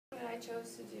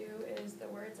chose to do is The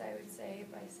Words I Would Say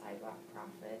by Sidewalk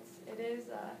Prophets. It is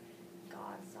a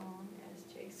God song, as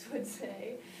Chase would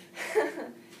say.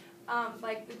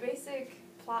 Like, the basic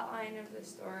plot line of the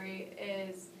story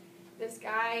is this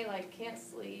guy, like, can't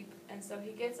sleep, and so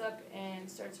he gets up and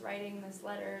starts writing this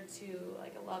letter to,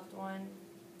 like, a loved one.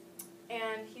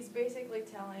 And he's basically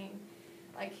telling,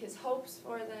 like, his hopes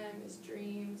for them, his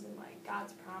dreams, and, like,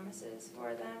 God's promises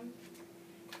for them.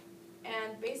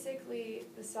 And basically,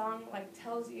 the song, like,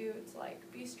 tells you to,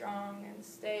 like, be strong and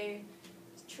stay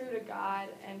true to God,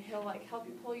 and he'll, like, help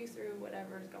you pull you through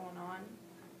whatever's going on.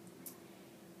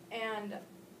 And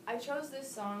I chose this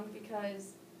song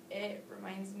because it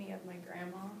reminds me of my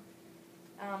grandma.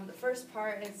 The first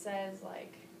part, it says,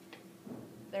 like,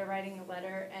 they're writing a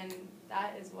letter, and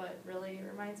that is what really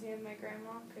reminds me of my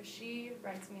grandma, because she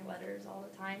writes me letters all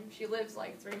the time. She lives,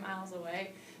 like, 3 miles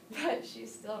away, but she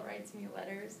still writes me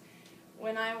letters.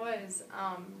 When I was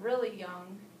really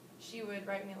young, she would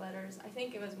write me letters. I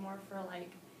think it was more for,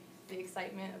 like, the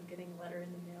excitement of getting a letter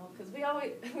in the mail, because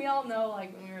we all know,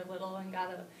 like, when we were little and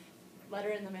got a letter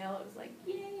in the mail, it was like,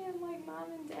 yay, I'm like Mom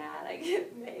and Dad, I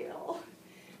get mail.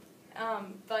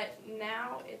 But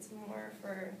now it's more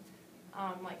for,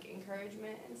 like,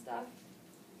 encouragement and stuff.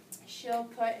 She'll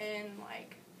put in,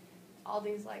 like, all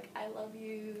these, like, I love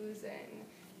yous, and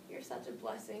you're such a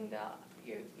blessing to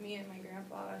me and my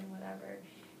grandpa and whatever.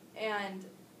 And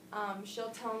she'll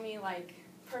tell me, like,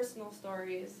 personal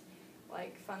stories,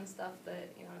 like, fun stuff that,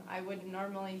 you know, I wouldn't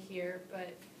normally hear,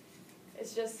 but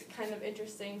it's just kind of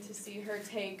interesting to see her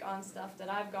take on stuff that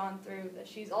I've gone through, that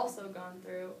she's also gone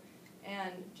through,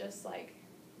 and just, like,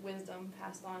 wisdom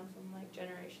passed on from, like,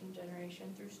 generation to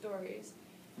generation through stories.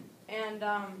 And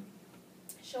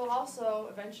she'll also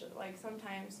eventually, like,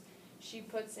 sometimes she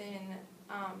puts in,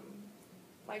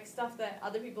 like, stuff that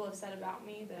other people have said about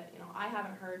me that, you know, I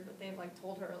haven't heard, but they've, like,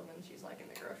 told her when she's, like, in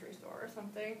the grocery store or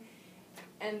something.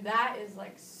 And that is,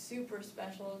 like, super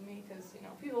special to me, because, you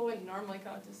know, people wouldn't normally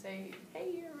come to say,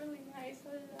 hey, you're really nice,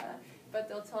 but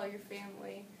they'll tell your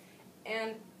family.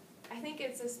 And I think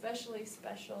it's especially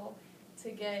special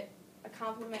to get a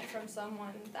compliment from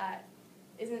someone that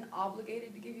isn't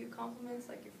obligated to give you compliments,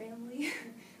 like your family.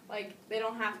 Like, they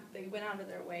went out of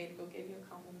their way to go give you a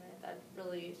compliment. That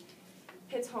really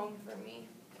hits home for me.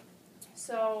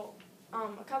 So,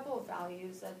 a couple of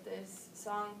values that this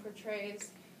song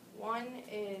portrays. One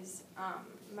is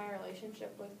my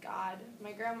relationship with God.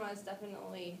 My grandma has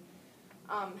definitely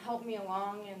helped me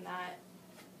along in that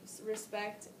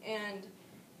respect, and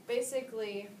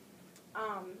basically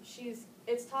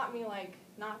it's taught me, like,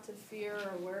 not to fear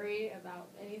or worry about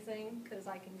anything, because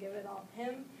I can give it all to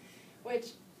Him,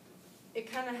 which it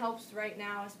kind of helps right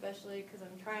now, especially because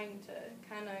I'm trying to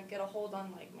kind of get a hold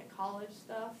on, like, my college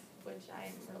stuff, which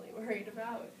I'm really worried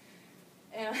about.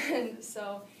 And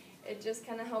so it just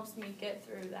kind of helps me get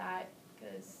through that,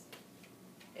 because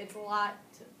it's a lot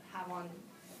to have on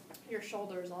your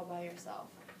shoulders all by yourself.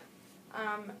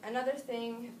 Another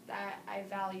thing that I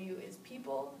value is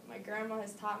people. My grandma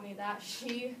has taught me that.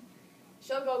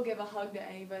 She'll go give a hug to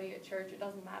anybody at church. It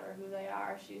doesn't matter who they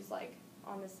are. She's, like,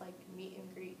 on this, like, meet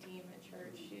and greet team at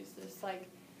church. She's just, like,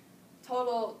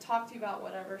 total talk to you about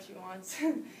whatever she wants.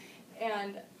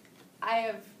 And I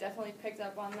have definitely picked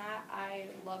up on that. I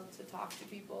love to talk to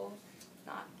people,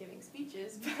 not giving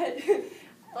speeches, but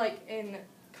like in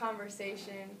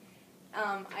conversation.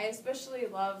 I especially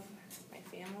love my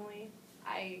family.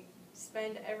 I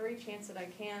spend every chance that I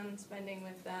can spending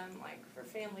with them, like, for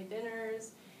family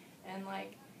dinners, and,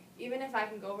 like, even if I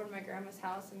can go over to my grandma's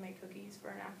house and make cookies for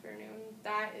an afternoon,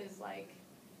 that is, like,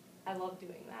 I love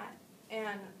doing that.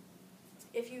 And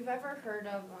if you've ever heard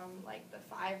of, like, the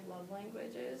 5 love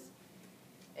languages,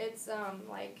 it's,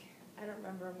 like, I don't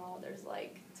remember them all. There's,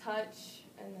 like, touch,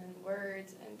 and then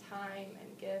words, and time,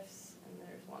 and gifts, and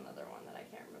there's one other one that I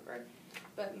can't remember.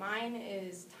 But mine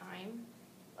is time.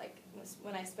 Like,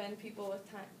 when I spend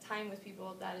time with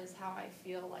people, that is how I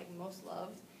feel, like, most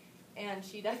loved. And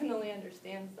she definitely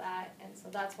understands that, and so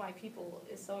that's why people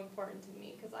is so important to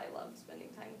me, because I love spending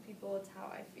time with people. It's how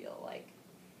I feel like,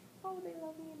 oh, they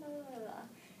love me, blah, blah,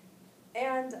 blah.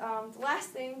 And the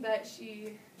last thing that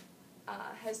she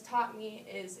has taught me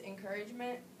is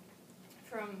encouragement.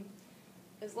 From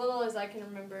as little as I can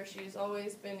remember, she's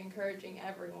always been encouraging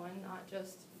everyone, not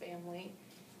just family.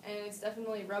 And it's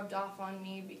definitely rubbed off on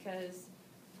me, because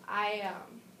I,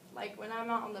 like, when I'm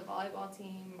out on the volleyball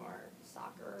team or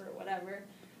soccer or whatever,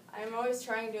 I'm always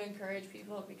trying to encourage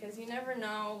people, because you never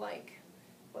know, like,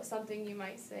 what something you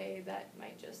might say that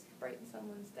might just brighten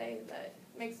someone's day, that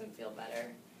makes them feel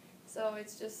better. So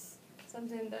it's just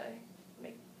something to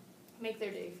make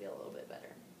their day feel a little bit better.